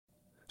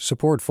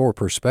Support for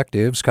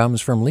Perspectives comes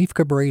from Leif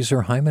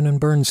Cabraser, Hyman and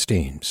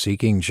Bernstein,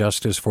 seeking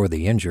justice for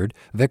the injured,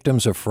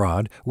 victims of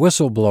fraud,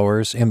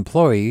 whistleblowers,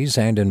 employees,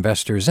 and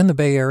investors in the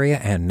Bay Area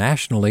and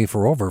nationally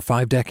for over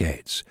 5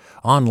 decades.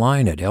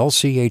 Online at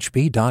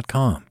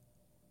lchb.com.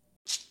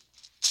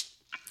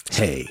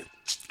 Hey,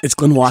 it's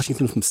Glenn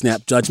Washington from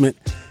Snap Judgment,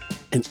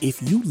 and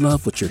if you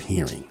love what you're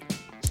hearing,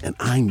 and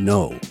I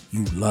know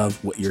you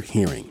love what you're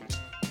hearing,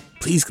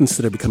 please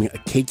consider becoming a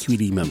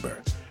KQED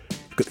member.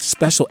 Get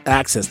special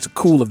access to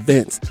cool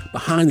events,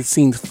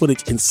 behind-the-scenes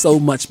footage, and so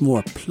much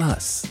more.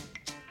 Plus,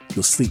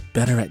 you'll sleep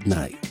better at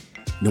night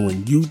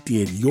knowing you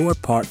did your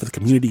part for the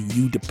community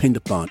you depend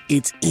upon.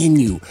 It's in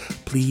you.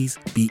 Please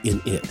be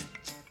in it.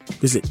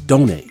 Visit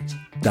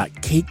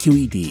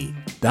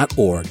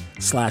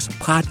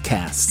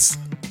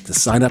donate.kqed.org/podcasts to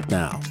sign up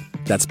now.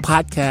 That's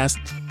podcast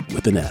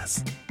with an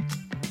S.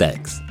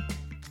 Thanks.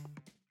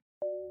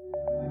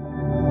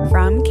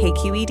 From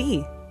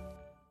KQED.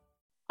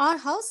 Our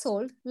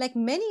household, like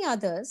many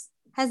others,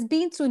 has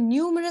been through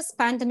numerous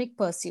pandemic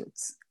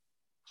pursuits.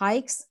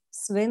 Hikes,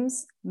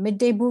 swims,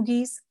 midday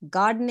boogies,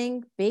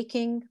 gardening,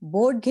 baking,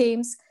 board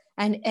games,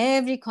 and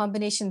every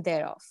combination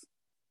thereof.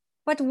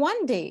 But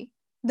one day,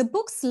 the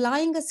books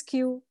lying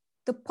askew,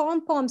 the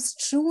pom-poms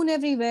strewn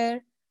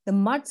everywhere, the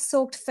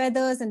mud-soaked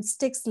feathers and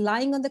sticks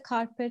lying on the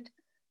carpet,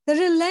 the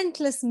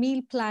relentless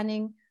meal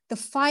planning, the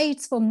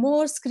fights for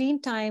more screen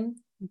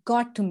time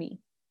got to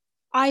me.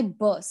 I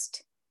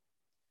burst.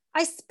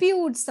 I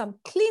spewed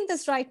some, clean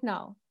this right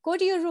now, go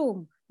to your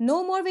room,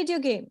 no more video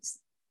games.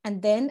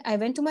 And then I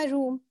went to my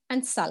room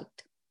and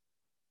sulked.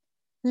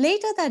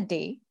 Later that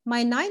day,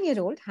 my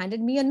 9-year-old handed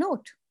me a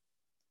note.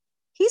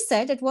 He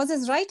said it was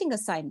his writing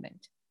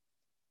assignment.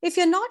 If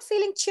you're not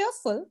feeling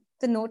cheerful,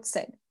 the note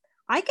said,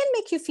 I can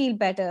make you feel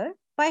better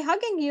by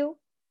hugging you.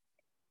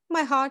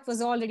 My heart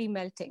was already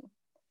melting.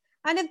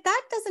 And if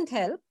that doesn't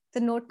help,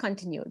 the note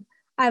continued,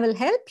 I will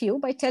help you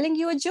by telling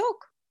you a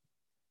joke.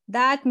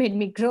 That made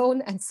me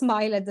groan and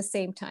smile at the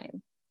same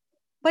time.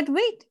 But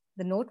wait,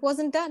 the note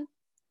wasn't done.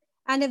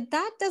 And if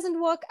that doesn't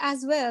work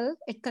as well,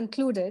 it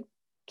concluded,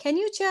 can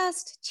you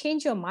just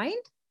change your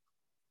mind?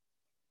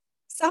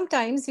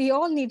 Sometimes we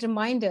all need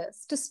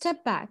reminders to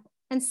step back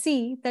and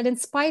see that in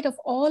spite of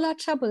all our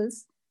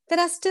troubles, there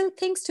are still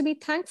things to be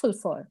thankful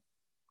for.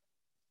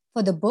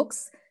 For the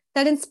books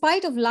that in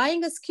spite of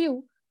lying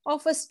askew,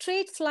 offer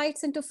straight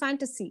flights into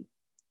fantasy.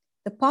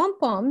 The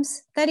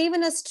pom-poms that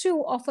even as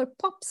true offer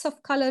pops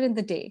of color in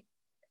the day.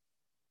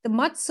 The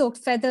mud-soaked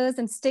feathers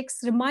and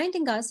sticks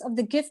reminding us of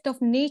the gift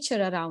of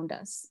nature around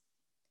us.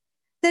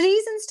 The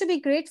reasons to be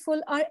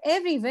grateful are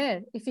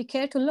everywhere if we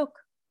care to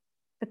look.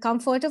 The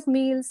comfort of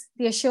meals,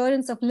 the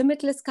assurance of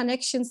limitless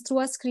connections through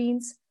our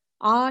screens,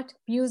 art,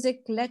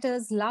 music,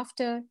 letters,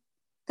 laughter.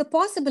 The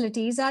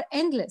possibilities are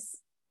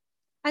endless.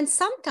 And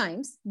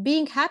sometimes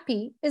being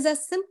happy is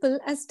as simple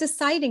as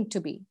deciding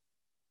to be.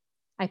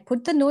 I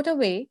put the note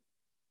away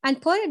and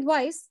per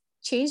advice,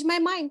 changed my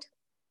mind.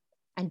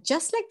 And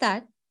just like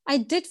that, I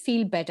did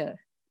feel better.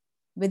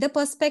 With a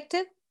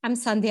perspective, I'm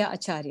Sandhya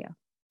Acharya.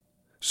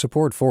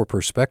 Support for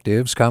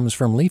Perspectives comes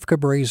from Leif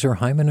Cabraser,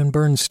 Hyman and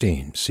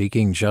Bernstein,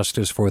 seeking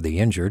justice for the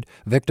injured,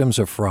 victims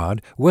of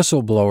fraud,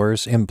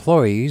 whistleblowers,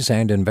 employees,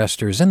 and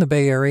investors in the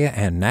Bay Area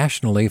and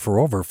nationally for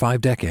over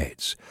 5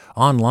 decades.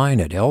 Online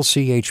at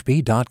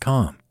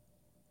lchb.com.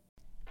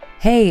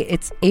 Hey,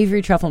 it's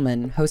Avery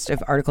Trufelman, host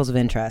of Articles of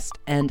Interest,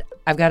 and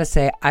I've got to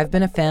say, I've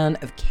been a fan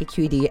of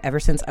KQED ever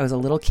since I was a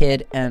little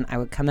kid, and I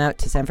would come out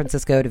to San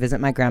Francisco to visit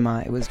my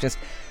grandma. It was just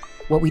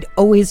what we'd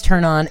always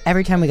turn on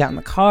every time we got in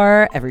the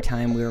car, every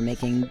time we were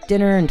making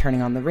dinner and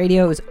turning on the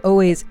radio. It was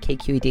always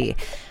KQED.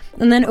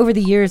 And then over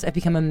the years, I've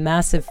become a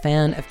massive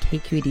fan of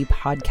KQED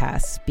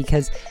podcasts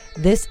because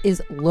this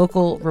is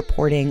local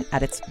reporting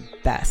at its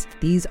best.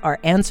 These are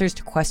answers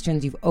to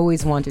questions you've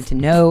always wanted to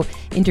know,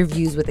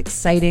 interviews with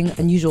exciting,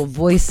 unusual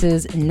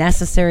voices,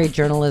 necessary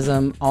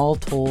journalism, all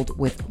told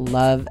with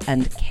love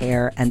and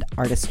care and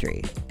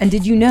artistry. And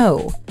did you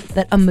know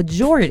that a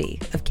majority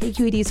of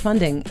KQED's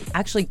funding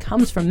actually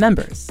comes from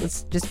members?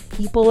 It's just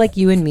people like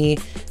you and me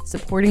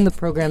supporting the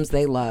programs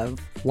they love,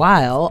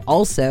 while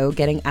also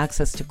getting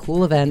access to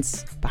cool events,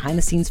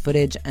 behind-the-scenes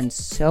footage, and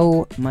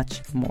so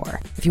much more.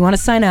 If you want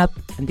to sign up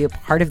and be a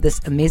part of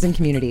this amazing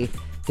community,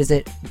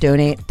 visit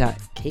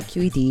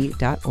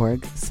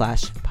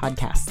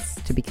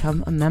donate.kqed.org/podcasts to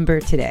become a member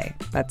today.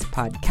 That's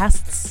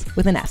podcasts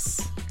with an S.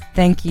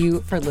 Thank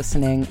you for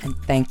listening, and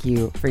thank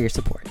you for your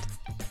support.